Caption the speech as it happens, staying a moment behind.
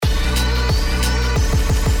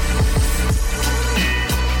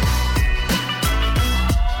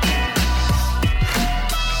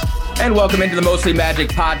And welcome into the Mostly Magic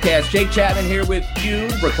podcast. Jake Chapman here with you.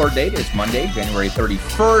 Record date is Monday, January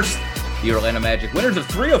 31st. The Orlando Magic winners of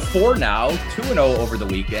 3 of 4 now, 2-0 over the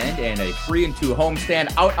weekend, and a 3-2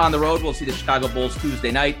 homestand out on the road. We'll see the Chicago Bulls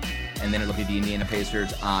Tuesday night, and then it'll be the Indiana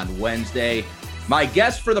Pacers on Wednesday. My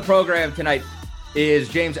guest for the program tonight is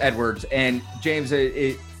James Edwards. And James,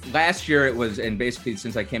 last year it was, and basically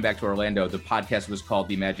since I came back to Orlando, the podcast was called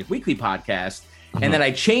the Magic Weekly Podcast. And then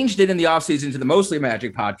I changed it in the offseason to the Mostly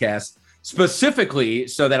Magic podcast, specifically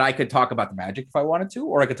so that I could talk about the Magic if I wanted to,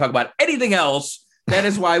 or I could talk about anything else. That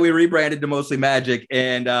is why we rebranded to Mostly Magic.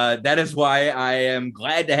 And that is why I am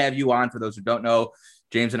glad to have you on. For those who don't know,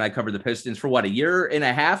 James and I covered the Pistons for a year and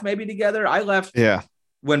a half, maybe together. I left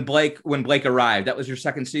when Blake arrived. That was your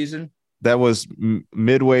second season? That was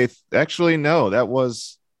midway. Actually, no, that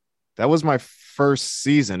was my first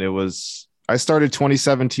season. I started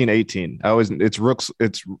 2017-18.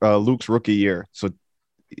 It's Luke's rookie year.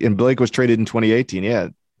 And Blake was traded in 2018. Yeah,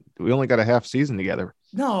 we only got a half season together.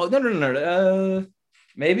 No.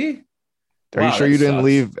 Maybe. Are you sure you didn't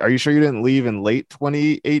leave? Are you sure you didn't leave in late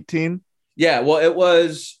 2018? Yeah. Well, it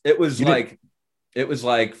was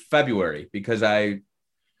like February, because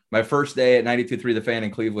my first day at 92.3 The Fan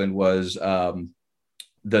in Cleveland was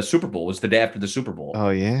the Super Bowl. It was the day after the Super Bowl. Oh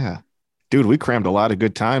yeah. Dude, we crammed a lot of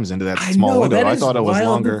good times into that small window. I thought it was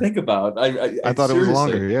longer. Think about. I thought it was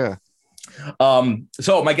longer. Yeah.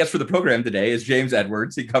 So my guest for the program today is James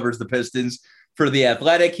Edwards. He covers the Pistons for The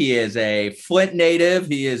Athletic. He is a Flint native.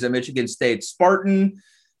 He is a Michigan State Spartan.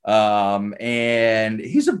 And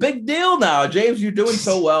he's a big deal now. James, you're doing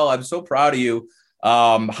so well. I'm so proud of you.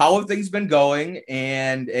 How have things been going?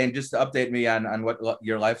 And just to update me on what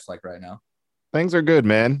your life's like right now. Things are good,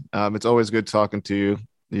 man. It's always good talking to you.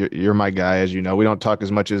 You're my guy, as you know. We don't talk as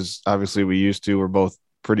much as obviously we used to. We're both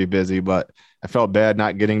pretty busy, but I felt bad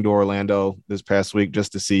not getting to Orlando this past week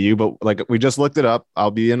just to see you. But like we just looked it up, I'll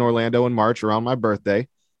be in Orlando in March around my birthday.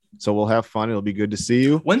 So we'll have fun. It'll be good to see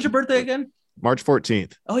you. When's your birthday again? March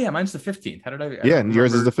 14th. Oh yeah, mine's the 15th. How did I? Yeah, and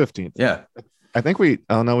yours is the 15th. Yeah. I think we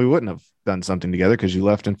wouldn't have done something together because you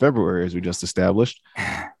left in February, as we just established.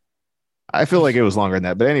 I feel like it was longer than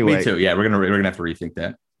that, but anyway. Me too. Yeah, we're gonna have to rethink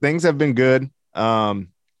that. Things have been good.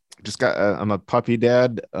 I'm a puppy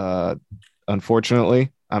dad.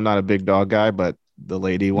 Unfortunately, I'm not a big dog guy, but the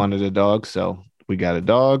lady wanted a dog, so we got a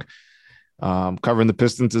dog. Covering the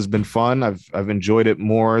Pistons has been fun. I've enjoyed it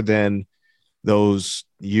more than those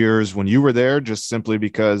years when you were there, just simply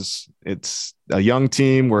because it's a young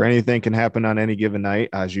team where anything can happen on any given night,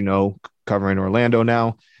 as you know, covering Orlando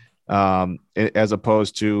now, as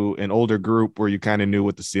opposed to an older group where you kind of knew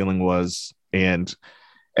what the ceiling was, and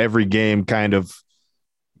every game kind of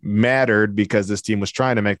mattered because this team was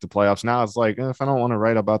trying to make the playoffs. Now it's like, if I don't want to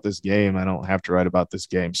write about this game, I don't have to write about this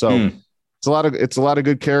game. So it's a lot of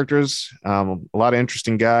good characters, a lot of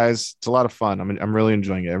interesting guys. It's a lot of fun. I'm really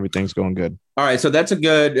enjoying it. Everything's going good. All right, so that's a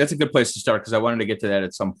good place to start, because I wanted to get to that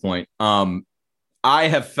at some point. I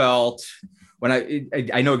have felt when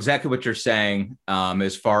I know exactly what you're saying,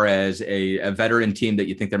 as far as a veteran team that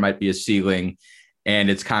you think there might be a ceiling, and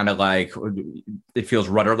it's kind of like it feels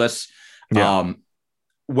rudderless. Yeah.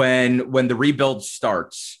 When the rebuild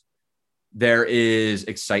starts, there is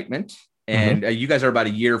excitement, and you guys are about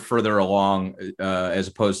a year further along as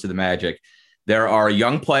opposed to the Magic. There are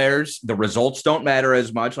young players. The results don't matter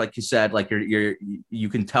as much, like you said. Like you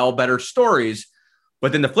can tell better stories,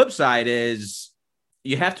 but then the flip side is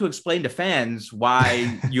you have to explain to fans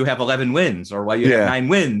why you have 11 wins or why you have 9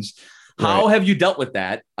 wins. How have you dealt with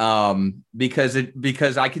that?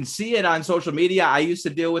 Because I can see it on social media. I used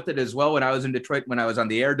to deal with it as well when I was in Detroit, when I was on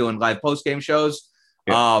the air doing live post-game shows.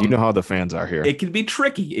 Yeah, you know how the fans are here. It can be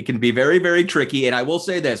tricky. It can be very, very tricky. And I will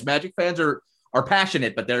say this: Magic fans are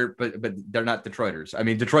passionate, but they're not Detroiters. I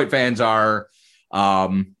mean, Detroit fans are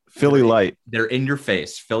Philly light. They're in your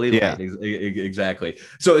face. Philly light. Exactly.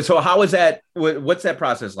 So how is that? What's that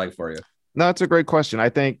process like for you? No, it's a great question. I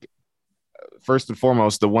think first and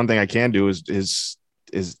foremost, the one thing I can do is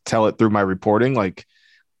tell it through my reporting, like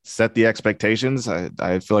set the expectations.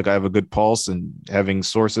 I feel like I have a good pulse, and having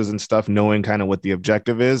sources and stuff, knowing kind of what the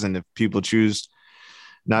objective is. And if people choose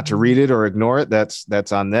not to read it or ignore it,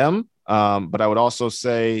 that's on them. But I would also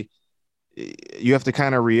say you have to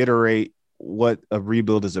kind of reiterate what a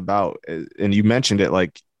rebuild is about. And you mentioned it,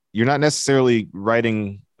 like you're not necessarily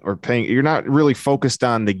writing or paying, you're not really focused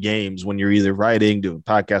on the games when you're either writing, doing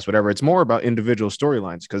podcasts, whatever. It's more about individual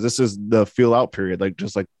storylines, because this is the feel out period. Like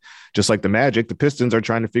just like the Magic, the Pistons are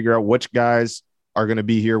trying to figure out which guys are going to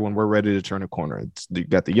be here when we're ready to turn a corner. You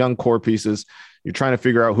got the young core pieces. You're trying to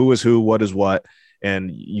figure out who is who, what is what, and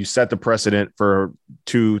you set the precedent for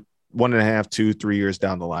 1.5, 2, 3 years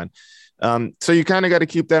down the line. So you kind of got to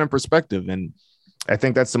keep that in perspective. And I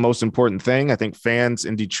think that's the most important thing. I think fans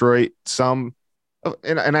in Detroit, and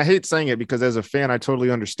I hate saying it because as a fan, I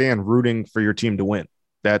totally understand rooting for your team to win.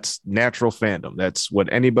 That's natural fandom. That's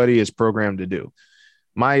what anybody is programmed to do.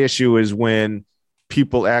 My issue is when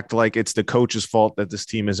people act like it's the coach's fault that this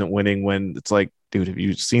team isn't winning, when it's like, dude, have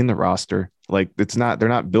you seen the roster? Like, they're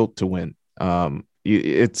not built to win.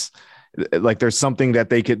 It's like there's something that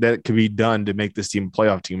could be done to make this team a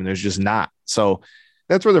playoff team, and there's just not. So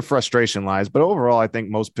that's where the frustration lies. But overall, I think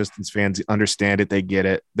most Pistons fans understand it. They get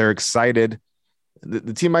it. They're excited.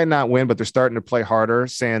 The team might not win, but they're starting to play harder,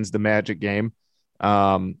 sans the Magic game.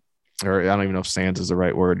 Or I don't even know if sans is the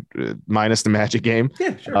right word, minus the Magic game.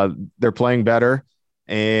 Yeah, sure. They're playing better.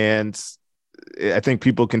 And I think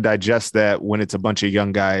people can digest that when it's a bunch of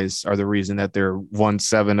young guys are the reason that they're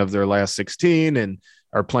 1-7 of their last 16 and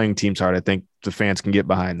are playing teams hard. I think the fans can get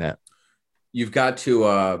behind that. You've got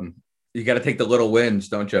to take the little wins,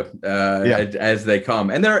 don't you? As they come.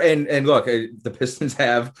 And look, the Pistons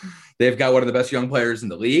they've got one of the best young players in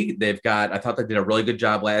the league. I thought they did a really good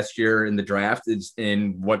job last year in the draft. It's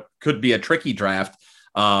in what could be a tricky draft,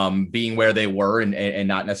 being where they were and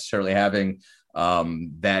not necessarily having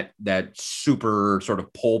that super sort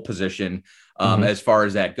of pole position as far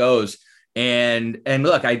as that goes. And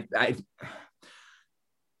look,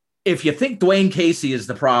 if you think Dwayne Casey is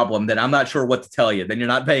the problem, then I'm not sure what to tell you. Then you're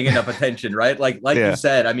not paying enough attention, right? Like you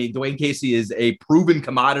said, I mean, Dwayne Casey is a proven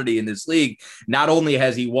commodity in this league. Not only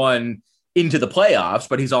has he won into the playoffs,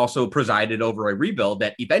 but he's also presided over a rebuild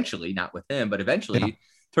that eventually, not with him, but eventually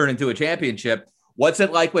turned into a championship. What's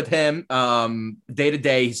it like with him? Day to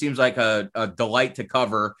day, he seems like a delight to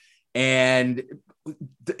cover. And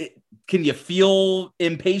can you feel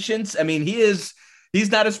impatience? I mean, he's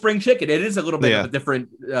not a spring chicken. It is a little bit of a different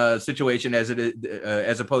situation as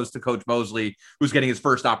opposed to Coach Mosley, who's getting his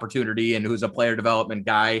first opportunity and who's a player development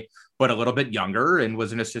guy, but a little bit younger and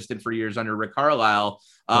was an assistant for years under Rick Carlisle.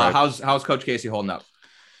 Right. How's Coach Casey holding up?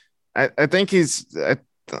 I think he's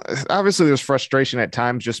obviously there's frustration at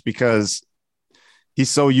times just because he's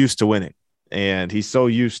so used to winning and he's so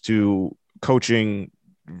used to coaching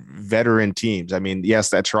veteran teams. I mean,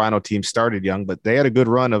 yes, that Toronto team started young, but they had a good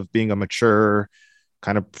run of being a mature,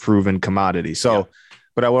 kind of proven commodity. So,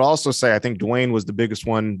 but I would also say, I think Dwayne was the biggest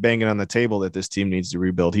one banging on the table that this team needs to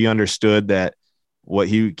rebuild. He understood that what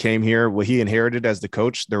he inherited as the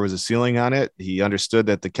coach, there was a ceiling on it. He understood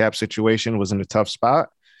that the cap situation was in a tough spot.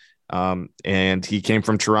 And he came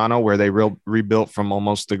from Toronto where they rebuilt from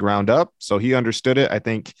almost the ground up. So he understood it. I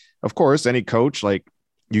think, of course, any coach, like,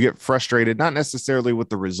 you get frustrated, not necessarily with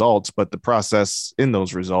the results, but the process in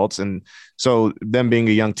those results. And so them being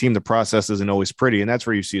a young team, the process isn't always pretty. And that's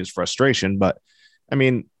where you see his frustration. But I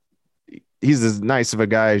mean, he's as nice of a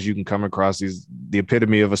guy as you can come across. He's the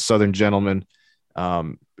epitome of a Southern gentleman,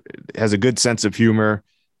 has a good sense of humor,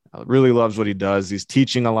 really loves what he does. He's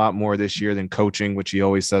teaching a lot more this year than coaching, which he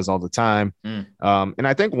always says all the time. And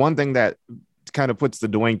I think one thing that kind of puts the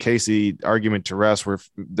Dwayne Casey argument to rest, where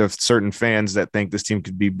there's certain fans that think this team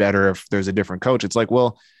could be better if there's a different coach. It's like,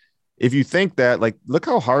 well, if you think that, like, look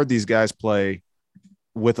how hard these guys play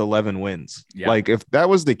with 11 wins. Yeah. Like, if that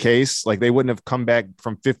was the case, like, they wouldn't have come back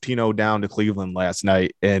from 15-0 down to Cleveland last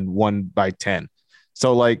night and won by 10.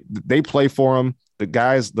 So, like, they play for them. The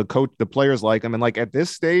guys, the coach, the players like them. And, like, at this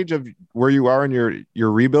stage of where you are in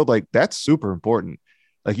your rebuild, like, that's super important.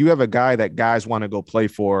 Like, you have a guy that guys want to go play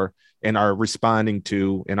for and are responding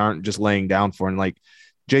to and aren't just laying down for. And, like,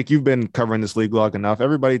 Jake, you've been covering this league long enough.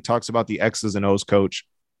 Everybody talks about the X's and O's coach.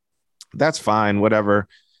 That's fine, whatever.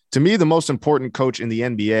 To me, the most important coach in the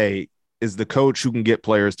NBA is the coach who can get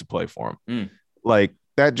players to play for him. Like,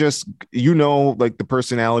 that just, like, the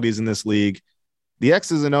personalities in this league. The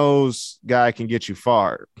X's and O's guy can get you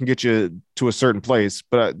far, can get you to a certain place,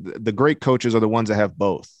 but the great coaches are the ones that have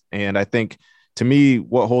both. And I think, to me,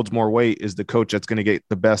 what holds more weight is the coach that's going to get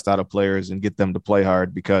the best out of players and get them to play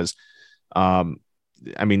hard because, I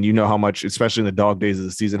mean, you know how much, especially in the dog days of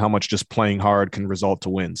the season, how much just playing hard can result to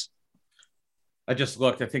wins. I just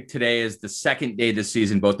looked. I think today is the second day this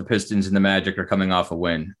season. Both the Pistons and the Magic are coming off a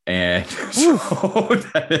win. And so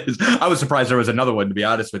I was surprised there was another one, to be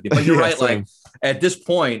honest with you. But you're right. Same. Like, at this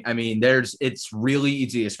point, I mean, it's really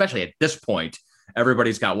easy, especially at this point.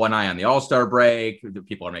 Everybody's got one eye on the All-Star break.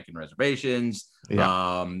 People are making reservations.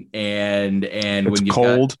 Yeah. And it's when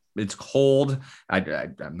cold. It's cold. I'm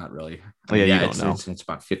not really. You don't know. It's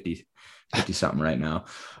about 50 something right now.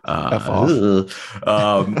 But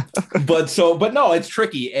no, it's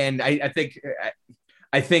tricky. And I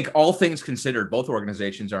think all things considered, both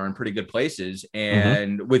organizations are in pretty good places.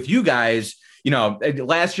 And with you guys,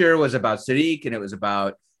 last year was about Sadiq and it was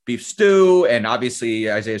about beef stew, and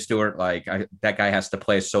obviously Isaiah Stewart, like that guy has to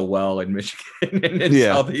play so well in Michigan and in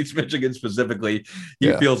Southeast Michigan specifically.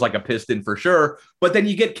 He feels like a Piston for sure. But then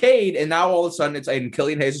you get Cade, and now all of a sudden it's and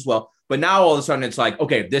Killian Hayes as well. But now all of a sudden it's like,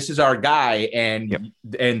 okay, this is our guy, and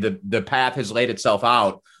the path has laid itself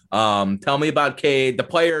out. Tell me about Cade, the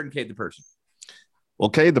player, and Cade, the person. Well,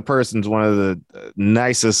 Cade, the person's one of the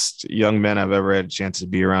nicest young men I've ever had a chance to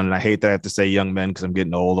be around. And I hate that I have to say young men because I'm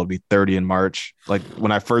getting old. I'll be 30 in March. Like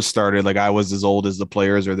when I first started, like I was as old as the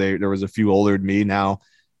players, or there was a few older than me. Now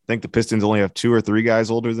I think the Pistons only have 2 or 3 guys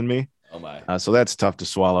older than me. Oh my! So that's tough to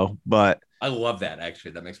swallow. But I love that.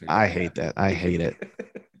 Actually, that makes me. I hate that. I hate it.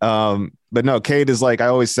 But no, Cade is like I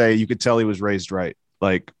always say. You could tell he was raised right.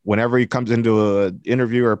 Like whenever he comes into an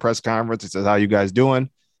interview or a press conference, he says, "How you guys doing?"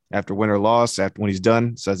 After win or loss, after when he's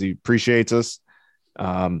done, says he appreciates us.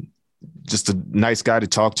 Just a nice guy to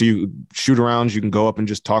talk to. You shoot arounds, you can go up and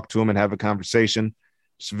just talk to him and have a conversation.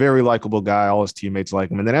 Just a very likable guy. All his teammates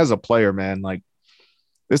like him. And then as a player, man, like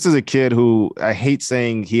this is a kid who I hate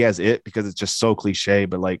saying he has it because it's just so cliche,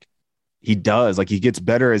 but like he does. Like he gets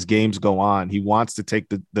better as games go on. He wants to take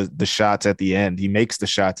the shots at the end. He makes the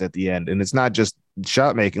shots at the end. And it's not just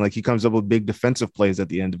shot making. Like he comes up with big defensive plays at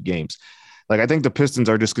the end of games. Like, I think the Pistons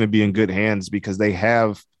are just going to be in good hands because they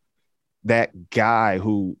have that guy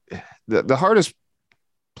who the hardest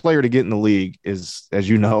player to get in the league is, as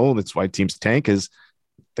you know, that's why teams tank, is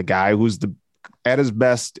the guy who's at his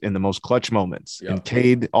best in the most clutch moments. And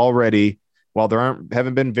Cade already, while there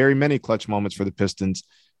haven't been very many clutch moments for the Pistons,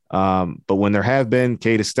 but when there have been,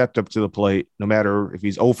 Cade has stepped up to the plate, no matter if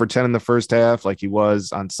he's 0 for 10 in the first half, like he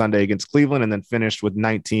was on Sunday against Cleveland, and then finished with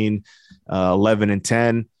 19, 11, and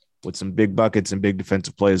 10. With some big buckets and big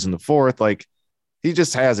defensive plays in the fourth. Like he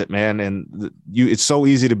just has it, man. And it's so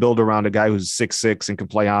easy to build around a guy who's 6'6" and can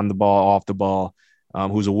play on the ball, off the ball,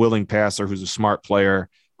 who's a willing passer, who's a smart player,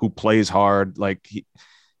 who plays hard. Like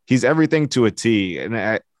he's everything to a T.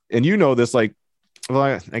 And you know this, like,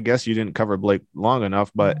 well, I guess you didn't cover Blake long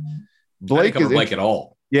enough, but Blake I didn't cover Blake at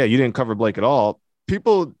all. Yeah, you didn't cover Blake at all.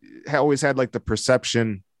 People always had like the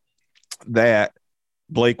perception that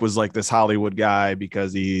Blake was like this Hollywood guy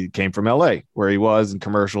because he came from LA where he was in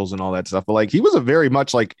commercials and all that stuff. But like, he was a very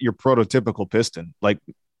much like your prototypical Piston. Like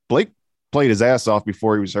Blake played his ass off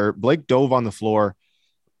before he was hurt. Blake dove on the floor.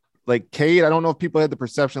 Like Cade, I don't know if people had the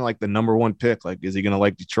perception, like the number 1 pick, like, is he going to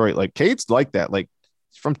like Detroit? Like Cade's like that. Like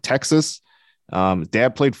he's from Texas.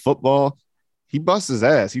 Dad played football. He busts his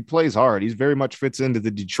ass. He plays hard. He's very much fits into the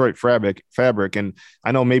Detroit fabric. And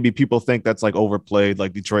I know maybe people think that's like overplayed,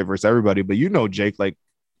 like Detroit versus everybody, but you know, Jake, like,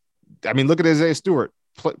 I mean, look at Isaiah Stewart.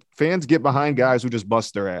 Fans get behind guys who just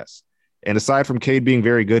bust their ass. And aside from Cade being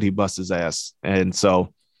very good, he busts his ass. And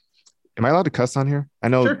so am I allowed to cuss on here? I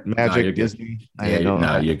know sure. Magic, no, Disney.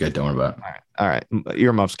 No, you're good. Don't worry about it. All right.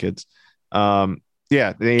 Earmuffs, kids.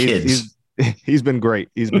 Yeah, he's been great.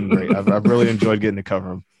 He's been great. I've really enjoyed getting to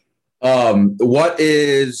cover him. I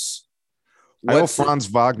owe Franz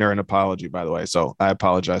Wagner an apology, by the way. So I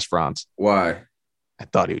apologize, Franz. Why? I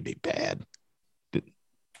thought he would be bad.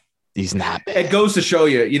 He's not bad. It goes to show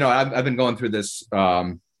you, you know, I've been going through this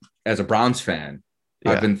as a Browns fan.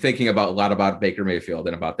 Yeah. I've been thinking a lot about Baker Mayfield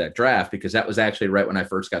and about that draft because that was actually right when I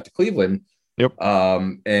first got to Cleveland. Yep.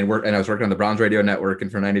 And I was working on the Browns radio network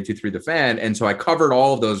and for 92.3 The Fan. And so I covered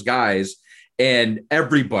all of those guys and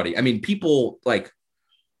everybody. I mean, people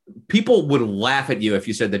would laugh at you if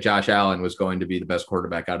you said that Josh Allen was going to be the best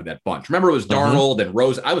quarterback out of that bunch. Remember, it was Darnold and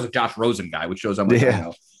Rosen. I was a Josh Rosen guy, which shows I'm like, you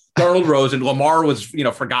know, Darnold, Rosen. Lamar was, you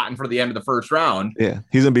know, forgotten for the end of the first round. Yeah,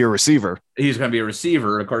 he's going to be a receiver. He's going to be a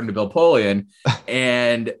receiver, according to Bill Polian.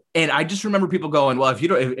 and I just remember people going, well, if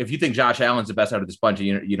you think Josh Allen's the best out of this bunch,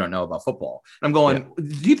 you don't know about football. And I'm going,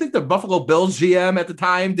 do you think the Buffalo Bills GM at the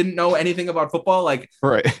time didn't know anything about football? Like,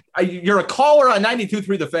 right. You're a caller on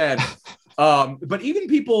 92.3 The Fan. But even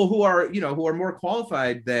people who are more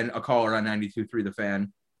qualified than a caller on 92.3 The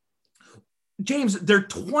Fan, James, they're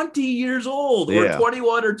 20 years old or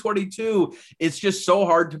 21 or 22. It's just so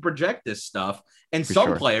hard to project this stuff. And for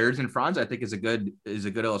some players, and Franz, I think is a good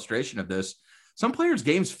illustration of this. Some players'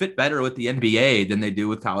 games fit better with the NBA than they do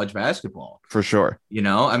with college basketball. For sure. You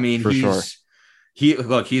know, I mean,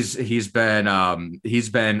 he's been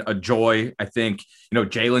a joy. I think, you know,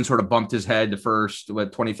 Jalen sort of bumped his head the first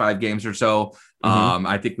 25 games or so.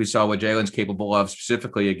 I think we saw what Jalen's capable of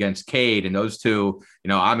specifically against Cade, and those two, you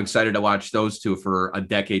know, I'm excited to watch those two for a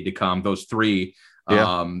decade to come, those three.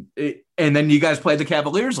 And then you guys played the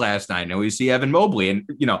Cavaliers last night. And we see Evan Mobley. And,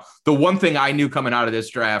 you know, the one thing I knew coming out of this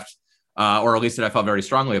draft or at least that I felt very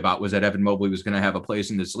strongly about, was that Evan Mobley was going to have a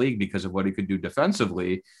place in this league because of what he could do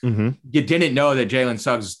defensively. Mm-hmm. You didn't know that Jalen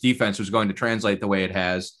Suggs' defense was going to translate the way it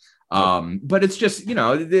has. But it's just,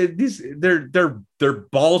 they're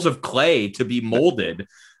balls of clay to be molded.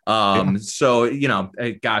 So,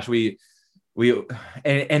 gosh, we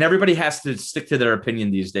everybody has to stick to their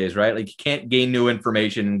opinion these days, right? Like, you can't gain new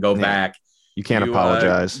information and go back. You can't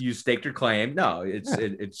apologize. You staked your claim. No,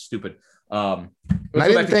 it's stupid. I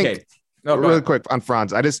didn't think really quick on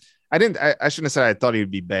Franz. I shouldn't have said I thought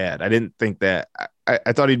he'd be bad. I didn't think that.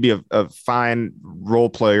 I thought he'd be a fine role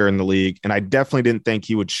player in the league, and I definitely didn't think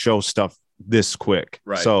he would show stuff this quick.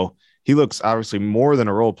 Right. So he looks obviously more than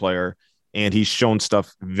a role player, and he's shown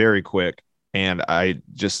stuff very quick. And I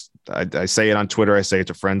say it on Twitter. I say it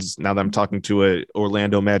to friends. Now that I'm talking to a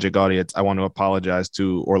Orlando Magic audience, I want to apologize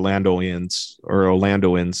to Orlandoians.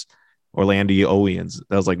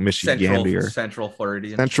 That was like Michigan Central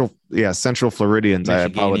Floridians. Central Floridians. I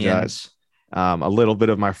apologize. A little bit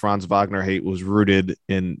of my Franz Wagner hate was rooted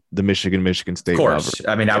in the Michigan State. Of course.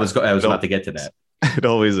 Rivalry. I mean, I was about to get to that. It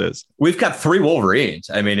always is. We've got 3 Wolverines.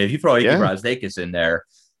 I mean, if you throw Ike Brazdeikis in there.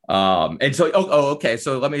 And so, okay.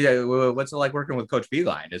 So let me, what's it like working with Coach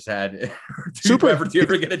Beilein? Is that super? Do you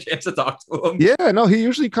ever get a chance to talk to him? Yeah, no, he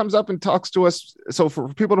usually comes up and talks to us. So for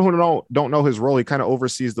people who don't know his role, he kind of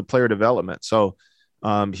oversees the player development. So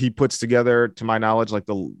he puts together, to my knowledge, like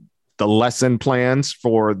the lesson plans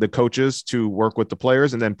for the coaches to work with the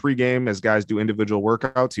players. And then pregame, as guys do individual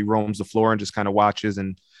workouts, he roams the floor and just kind of watches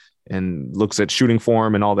and looks at shooting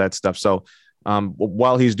form and all that stuff. So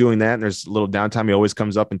while he's doing that, and there's a little downtime, he always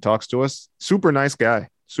comes up and talks to us. Super nice guy.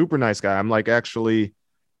 I'm like actually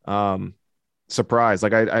surprised.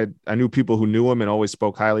 Like I knew people who knew him and always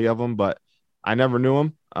spoke highly of him, but I never knew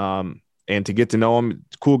him. And to get to know him,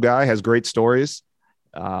 cool guy, has great stories.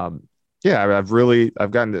 I've gotten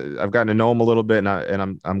to know him a little bit,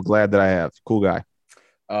 and I'm glad that I have. Cool guy.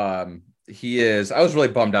 He is. I was really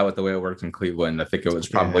bummed out with the way it worked in Cleveland. I think it was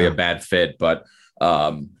probably a bad fit, but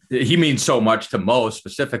he means so much to Mo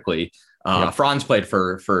specifically. Franz played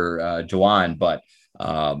for Juwan, but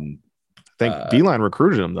I think Beilein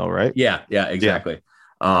recruited him though, right? Yeah, exactly.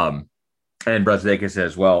 Yeah. And Brazdeikis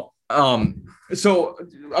as well. So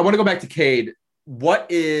I want to go back to Cade.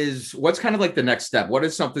 What's kind of like the next step? What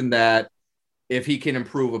is something that if he can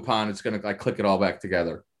improve upon, it's going to like click it all back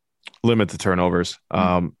together? Limit the turnovers.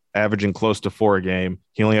 Averaging close to 4 a game.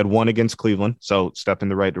 He only had 1 against Cleveland, so step in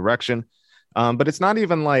the right direction. But it's not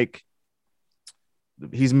even like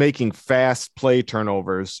he's making fast play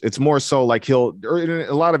turnovers. It's more so like a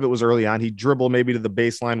lot of it was early on. He'd dribble maybe to the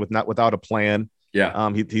baseline without a plan.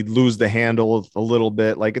 Yeah. He'd lose the handle a little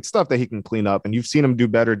bit. Like, it's stuff that he can clean up. And you've seen him do a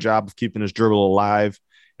better job of keeping his dribble alive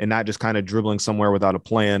and not just kind of dribbling somewhere without a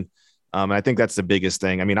plan. And I think that's the biggest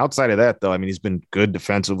thing. I mean, outside of that, though, I mean, he's been good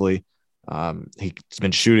defensively. He's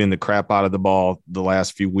been shooting the crap out of the ball the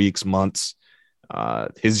last few weeks, months.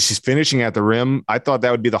 He's finishing at the rim. I thought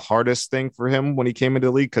that would be the hardest thing for him when he came into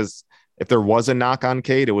the league, because if there was a knock on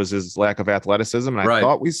Cade, it was his lack of athleticism. And I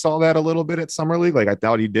thought we saw that a little bit at Summer League. Like, I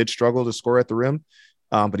thought he did struggle to score at the rim.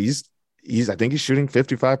 But I think he's shooting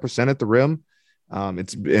 55% at the rim.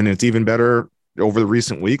 It's even better over the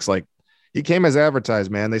recent weeks. Like, he came as advertised,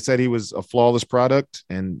 man. They said he was a flawless product,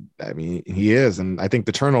 and I mean, he is. And I think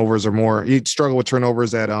the turnovers are more. He struggled with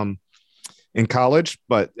turnovers in college,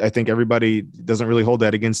 but I think everybody doesn't really hold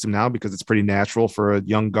that against him now, because it's pretty natural for a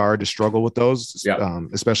young guard to struggle with those,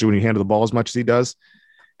 especially when you handle the ball as much as he does.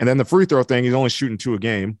 And then the free throw thing, he's only shooting 2 a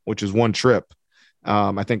game, which is 1 trip.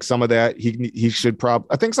 I think some of that he should probably.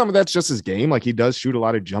 I think some of that's just his game. Like, he does shoot a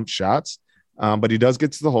lot of jump shots. But he does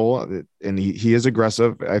get to the hole, and he is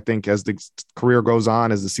aggressive. I think as the career goes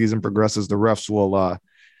on, as the season progresses, the refs will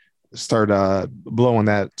start blowing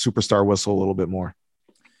that superstar whistle a little bit more.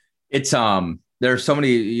 It's there's so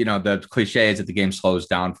many, the cliches that the game slows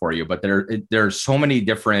down for you, but there's so many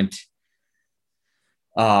different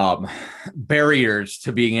barriers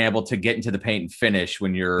to being able to get into the paint and finish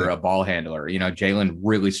when you're a ball handler. Jalen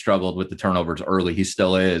really struggled with the turnovers early. He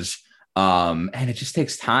still is. And it just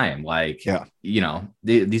takes time. Like,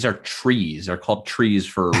 these are trees. They're called trees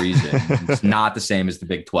for a reason. It's not the same as the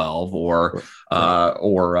Big 12 or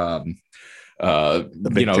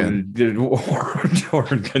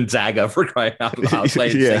Gonzaga, for crying out loud.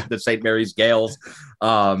 The St. Mary's Gales.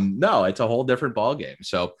 No, it's a whole different ball game.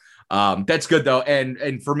 So that's good though.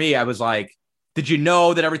 And for me, I was like, did you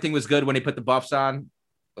know that everything was good when he put the buffs on?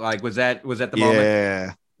 Like, was that the moment?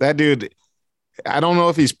 Yeah, that dude. I don't know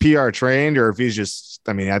if he's PR trained or if he's just,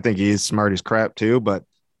 I think he's smart as crap too, but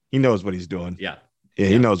he knows what he's doing. Yeah. Yeah,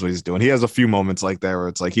 he knows what he's doing. He has a few moments like that where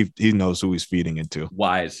it's like he knows who he's feeding into.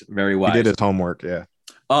 Wise, very wise. He did his homework. Yeah.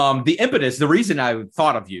 The impetus, the reason I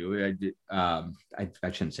thought of you, I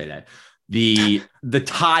shouldn't say that. The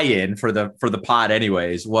tie-in for the pod,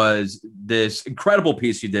 anyways, was this incredible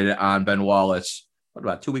piece you did on Ben Wallace. What,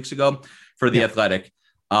 about 2 weeks ago for The Athletic?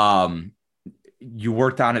 You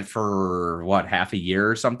worked on it for what, half a year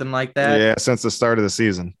or something like that? Yeah, since the start of the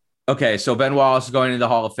season. Okay, so Ben Wallace is going into the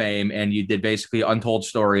Hall of Fame, and you did basically untold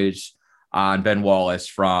stories on Ben Wallace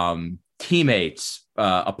from teammates,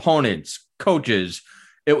 opponents, coaches.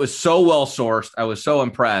 It was so well sourced. I was so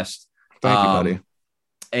impressed. Thank you, buddy.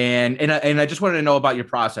 And I just wanted to know about your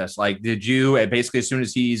process. Like, did you basically, as soon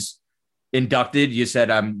as he's inducted, you said,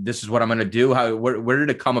 this is what I'm going to do? Where did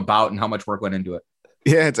it come about, and how much work went into it?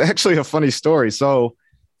 Yeah, it's actually a funny story. So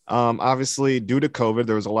obviously, due to COVID,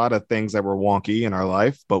 there was a lot of things that were wonky in our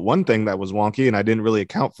life. But one thing that was wonky, and I didn't really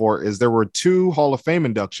account for, is there were 2 Hall of Fame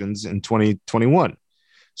inductions in 2021.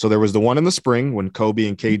 So there was the one in the spring when Kobe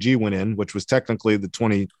and KG went in, which was technically the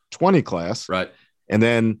 2020 class. Right. And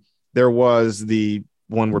then there was the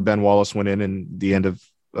one where Ben Wallace went in the end of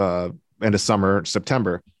summer,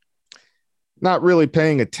 September. Not really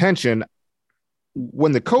paying attention.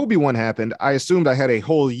 When the Kobe one happened, I assumed I had a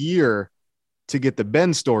whole year to get the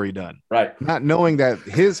Ben story done. Right. Not knowing that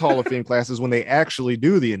his Hall of Fame class is when they actually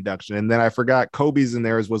do the induction. And then I forgot Kobe's in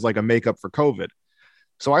there was like a makeup for COVID.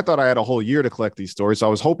 So I thought I had a whole year to collect these stories. So I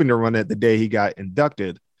was hoping to run it the day he got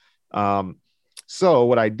inducted. So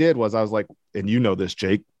what I did was I was like, and you know this,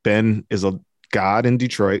 Jake, Ben is a god in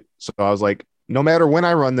Detroit. So I was like, no matter when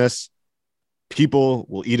I run this, people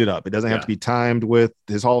will eat it up. It doesn't have to be timed with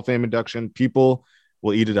his Hall of Fame induction. People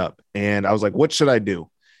will eat it up. And I was like, what should I do?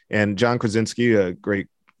 And John Krasinski, a great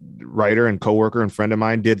writer and coworker and friend of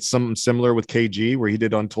mine, did something similar with KG where he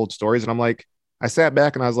did Untold Stories. And I'm like, I sat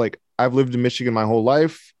back and I was like, I've lived in Michigan my whole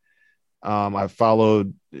life. I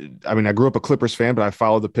grew up a Clippers fan, but I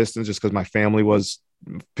followed the Pistons just because my family was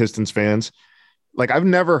Pistons fans. Like, I've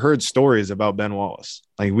never heard stories about Ben Wallace.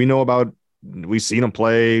 Like, we've seen him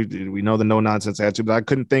play. We know the no nonsense attitude, but I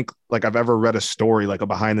couldn't think like I've ever read a story, like a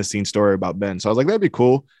behind the scenes story about Ben. So I was like, that'd be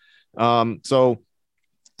cool. So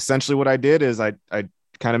essentially what I did is I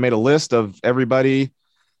kind of made a list of everybody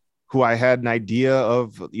who I had an idea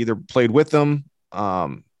of, either played with them.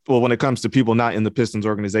 Well, when it comes to people not in the Pistons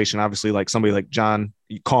organization, obviously, like somebody like John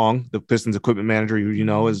Kong, the Pistons equipment manager,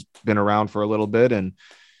 who has been around for a little bit, and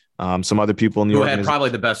some other people in the organization. Who had probably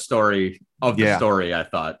the best story of the story, I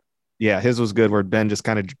thought. Yeah, his was good, where Ben just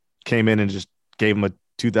kind of came in and just gave him a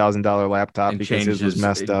 $2,000 laptop and because his was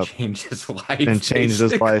messed up. Changed his life. And changed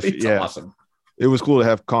his life. It's awesome. It was cool to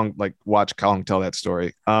have Kong, watch Kong tell that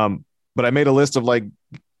story. But I made a list of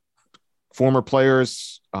former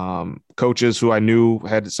players, coaches who I knew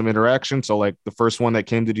had some interaction. So the first one that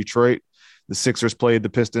came to Detroit, the Sixers played the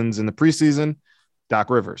Pistons in the preseason. Doc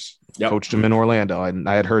Rivers coached him in Orlando. And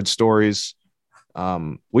I had heard stories.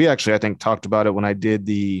 We actually, I think, talked about it when I did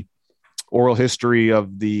the oral history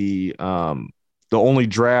of the only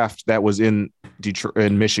draft that was in Detroit,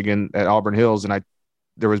 in Michigan, at Auburn Hills. And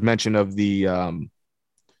there was mention of I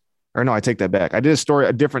take that back. I did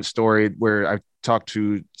a different story where I talked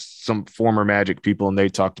to some former Magic people and they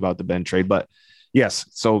talked about the Ben trade. But yes,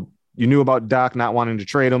 so you knew about Doc not wanting to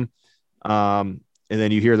trade him. And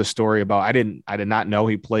then you hear the story about, I did not know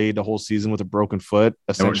he played the whole season with a broken foot,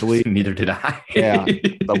 essentially. Neither did I. Yeah,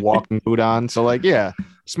 the walking boot on. So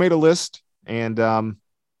just made a list, and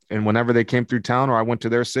whenever they came through town or I went to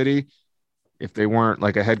their city, if they weren't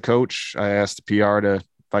a head coach, I asked the PR if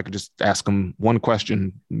I could just ask them one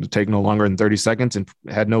question, take no longer than 30 seconds, and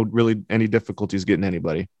had no really any difficulties getting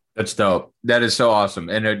anybody. That's dope. That is so awesome.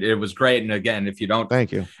 And it was great. And again, if you don't,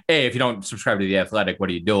 thank you. A, if you don't subscribe to The Athletic, what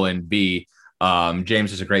are you doing? B,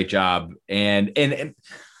 James does a great job. And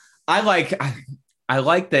I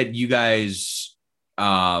like that you guys,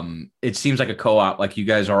 it seems like a co-op, like you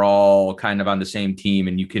guys are all kind of on the same team,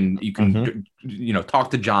 and you can,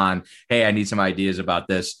 talk to John. Hey, I need some ideas about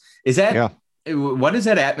this. What is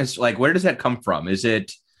that atmosphere like? Where does that come from? Is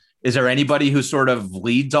there anybody who sort of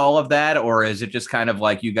leads all of that, or is it just kind of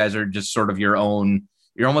like you guys are just sort of you're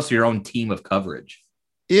almost your own team of coverage?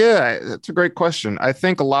 Yeah, that's a great question. I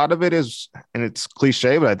think a lot of it is, and it's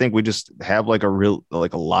cliche, but I think we just have a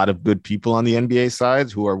lot of good people on the NBA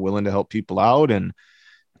side who are willing to help people out. And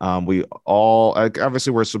we all,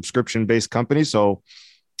 obviously we're a subscription-based company. So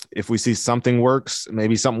if we see something works,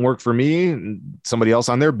 maybe something worked for me, and somebody else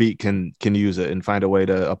on their beat can use it and find a way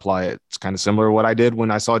to apply it. It's kind of similar to what I did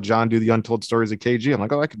when I saw John do the Untold Stories of KG. I'm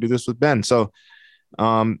like, oh, I could do this with Ben. So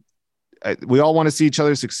we all want to see each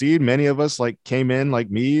other succeed. Many of us like came in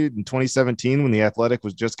like me in 2017 when the Athletic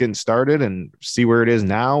was just getting started, and see where it is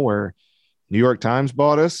now, where New York Times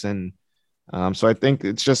bought us. And so I think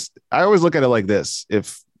it's just, I always look at it like this.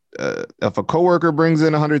 If a coworker brings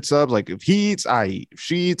in 100 subs, like if he eats, I eat. If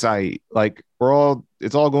she eats, I eat. Like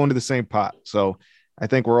it's all going to the same pot. So I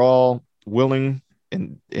think we're all willing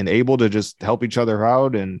and able to just help each other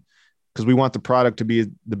out, and because we want the product to be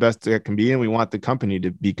the best it can be, and we want the company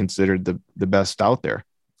to be considered the best out there.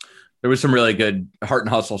 There was some really good Heart and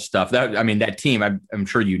Hustle stuff. That team, I'm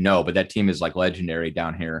sure you know, but that team is like legendary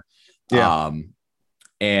down here. Yeah.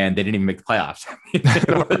 And they didn't even make the playoffs.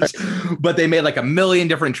 But they made like a million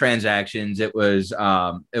different transactions. It was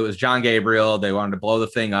John Gabriel. They wanted to blow the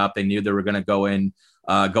thing up. They knew they were going to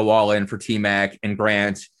go all in for T-Mac and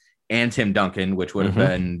Grant and Tim Duncan, which would have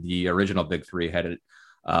been the original big three had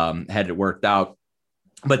it worked out.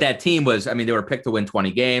 But that team was, they were picked to win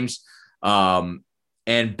 20 games. And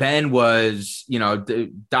Ben was,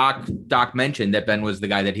 Doc mentioned that Ben was the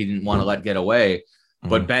guy that he didn't want to let get away.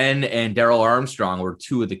 But Ben and Daryl Armstrong were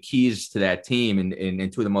two of the keys to that team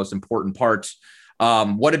and two of the most important parts.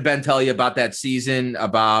 What did Ben tell you about that season,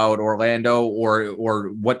 about Orlando, or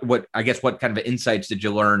what kind of insights did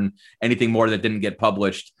you learn? Anything more that didn't get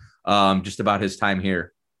published, just about his time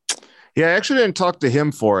here? Yeah, I actually didn't talk to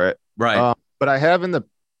him for it. Right. But I have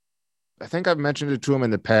I think I've mentioned it to him in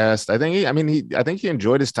the past. I think he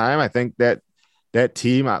enjoyed his time. I think that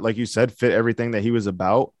team, like you said, fit everything that he was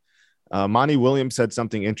about. Monty Williams said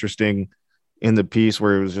something interesting in the piece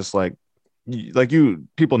where it was just like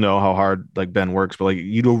people know how hard like Ben works, but like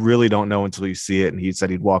you really don't know until you see it. And he said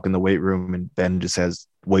he'd walk in the weight room and Ben just has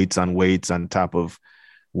weights on top of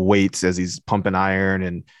weights as he's pumping iron,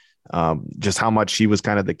 and just how much he was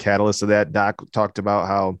kind of the catalyst of that. Doc talked about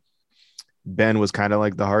how Ben was kind of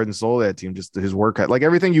like the heart and soul of that team, just his work, like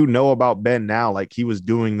everything about Ben now, like he was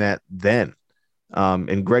doing that then.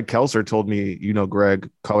 And Greg Kelser told me, Greg,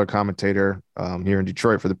 color commentator here in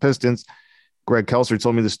Detroit for the Pistons. Greg Kelser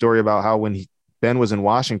told me the story about how when Ben was in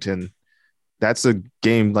Washington, that's a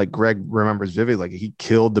game like Greg remembers vividly. Like he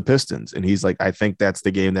killed the Pistons, and he's like, I think that's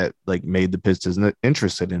the game that like made the Pistons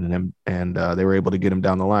interested in him, and they were able to get him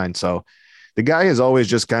down the line. So the guy has always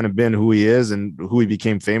just kind of been who he is and who he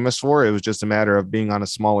became famous for. It was just a matter of being on a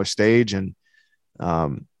smaller stage, and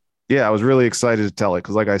yeah, I was really excited to tell it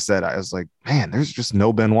because, like I said, I was like, man, there's just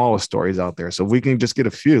no Ben Wallace stories out there. So if we can just get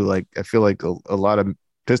a few, like I feel like a lot of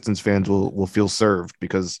Pistons fans will feel served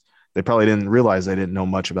because they probably didn't realize they didn't know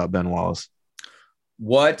much about Ben Wallace.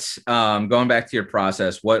 What, going back to your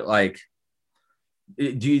process, what like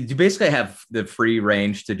do you basically have the free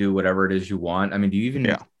range to do whatever it is you want? Do you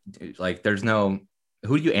even like there's no,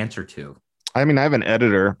 who do you answer to? I have an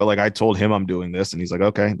editor, but like I told him I'm doing this, and he's like,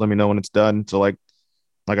 okay, let me know when it's done. So like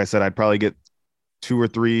I said, I'd probably get 2 or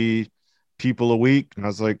 3 people a week. And I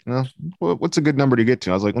was like, no, what's a good number to get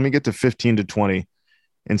to? I was like, let me get to 15 to 20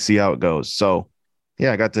 and see how it goes. So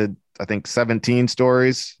yeah, I got to, I think 17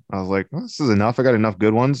 stories. I was like, well, this is enough. I got enough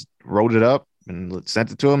good ones, wrote it up and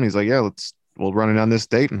sent it to him. He's like, yeah, we'll run it on this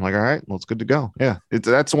date. And I'm like, all right, well, it's good to go. Yeah.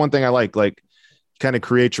 That's one thing I like kind of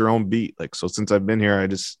create your own beat. Like, so since I've been here,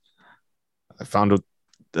 I found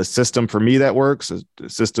a system for me that works, a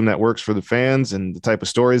system that works for the fans and the type of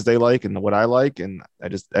stories they like and what I like. And I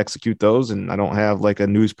just execute those. And I don't have like a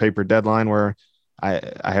newspaper deadline where I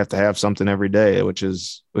have to have something every day, which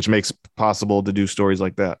makes it possible to do stories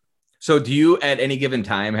like that. So do you at any given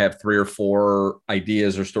time have 3 or 4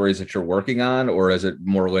 ideas or stories that you're working on, or is it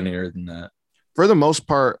more linear than that? For the most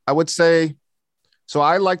part, I would say, so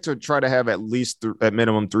I like to try to have at least at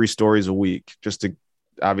minimum 3 stories a week, just to,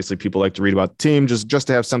 obviously people like to read about the team, just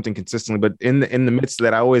to have something consistently. But in the midst of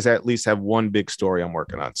that, I always at least have one big story I'm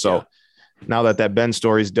working on. So now that Ben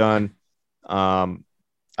story is done,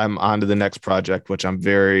 I'm on to the next project, which I'm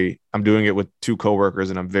doing it with 2 coworkers,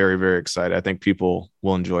 and I'm very, very excited. I think people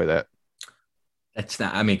will enjoy that. That's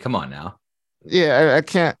not, come on now. Yeah, I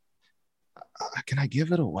can't. Can I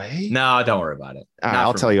give it away? No, don't worry about it.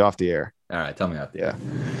 I'll tell you off the air. All right, tell me off the air.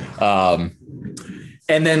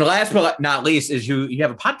 And then last but not least is you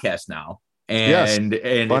have a podcast now. And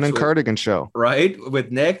Bun and Cardigan Show. Right,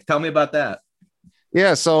 with Nick. Tell me about that.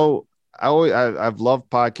 Yeah, so I've loved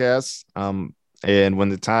podcasts. And when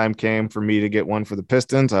the time came for me to get one for the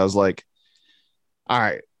Pistons, I was like, all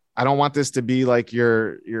right, I don't want this to be like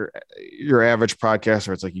your average podcast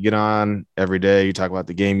where it's like you get on every day, you talk about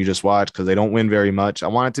the game you just watched because they don't win very much. I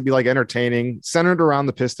want it to be like entertaining, centered around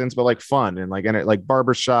the Pistons, but like fun and like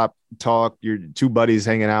barbershop talk, your 2 buddies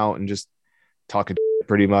hanging out and just talking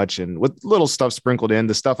pretty much, and with little stuff sprinkled in,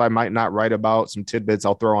 the stuff I might not write about, some tidbits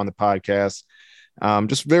I'll throw on the podcast.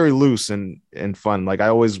 Just very loose and fun. Like I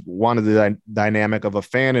always wanted the dynamic of a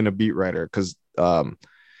fan and a beat writer because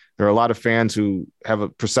there are a lot of fans who have a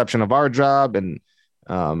perception of our job, and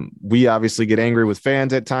we obviously get angry with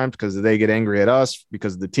fans at times because they get angry at us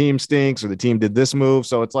because the team stinks or the team did this move.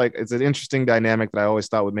 So it's an interesting dynamic that I always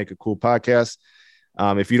thought would make a cool podcast.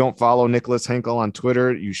 If you don't follow Nicholas Henkel on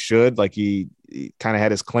Twitter, you should. Like he kind of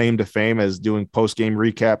had his claim to fame as doing post-game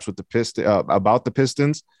recaps with the about the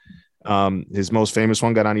Pistons. His most famous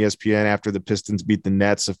one got on ESPN after the Pistons beat the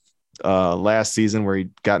Nets last season, where he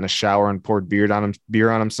got in a shower and poured beer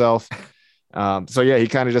on himself. So yeah, he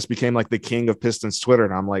kind of just became like the king of Pistons Twitter.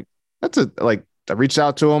 And I'm like, I reached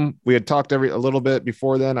out to him. We had talked a little bit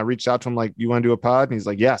before then. I reached out to him like, you want to do a pod? And he's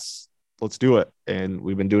like, yes, let's do it. And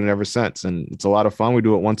we've been doing it ever since. And it's a lot of fun. We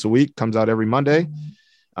do it once a week, comes out every Monday.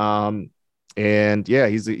 And yeah,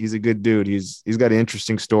 he's a good dude. He's got an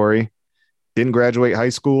interesting story. Didn't graduate high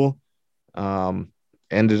school.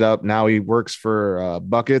 Ended up now he works for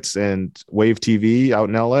Buckets and Wave TV out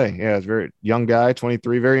in LA. Yeah, it's a very young guy,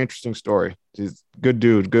 23. Very interesting story. He's a good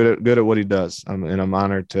dude, good at what he does. And I'm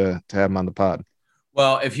honored to have him on the pod.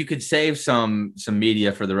 Well, if you could save some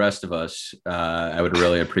media for the rest of us, I would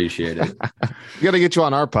really appreciate it. We got to get you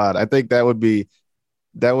on our pod. I think that would be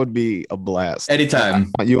a blast.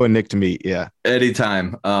 Anytime. You and Nick to meet. Yeah.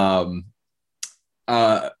 Anytime.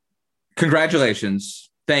 Congratulations.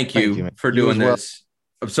 Thank you for doing this.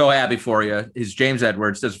 I'm so happy for you. He's James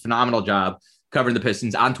Edwards, does a phenomenal job covering the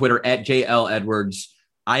Pistons on Twitter at JL Edwards.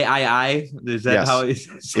 Is that how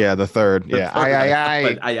he's? Yeah, the third. Yeah.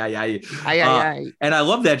 And I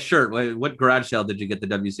love that shirt. What garage sale did you get the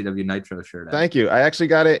WCW Nitro shirt at? Thank you. I actually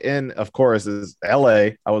got it in, of course, is LA.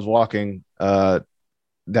 I was walking down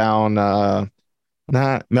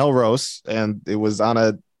Melrose, and it was on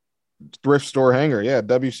a thrift store hanger. Yeah,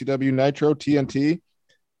 WCW Nitro TNT.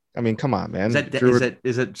 I mean, come on, man. Is it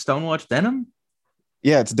Stonewatch denim?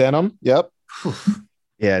 Yeah, it's denim. Yep.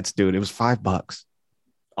 Yeah, it was $5.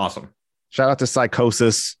 Awesome. Shout out to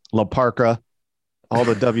Psychosis, La Parka, all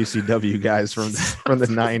the WCW guys from the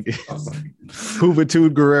 90s.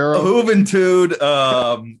 Juventud Guerrero. Juventud.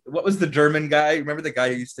 What was the German guy? Remember the guy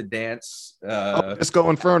who used to dance? Disco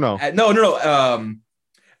Inferno. No.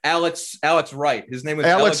 Alex Wright. His name was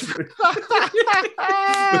Alex.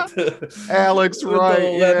 Alex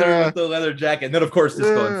Wright. With the leather jacket. And then, of course,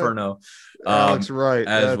 Disco Inferno. Alex Wright.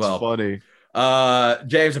 That's well. Funny.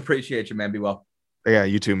 James, appreciate you, man. Be well. Yeah,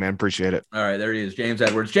 you too, man. Appreciate it. All right, there he is, James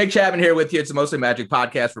Edwards. Jake Chapman here with you. It's the Mostly Magic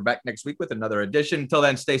podcast. We're back next week with another edition. Until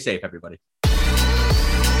then, stay safe, everybody.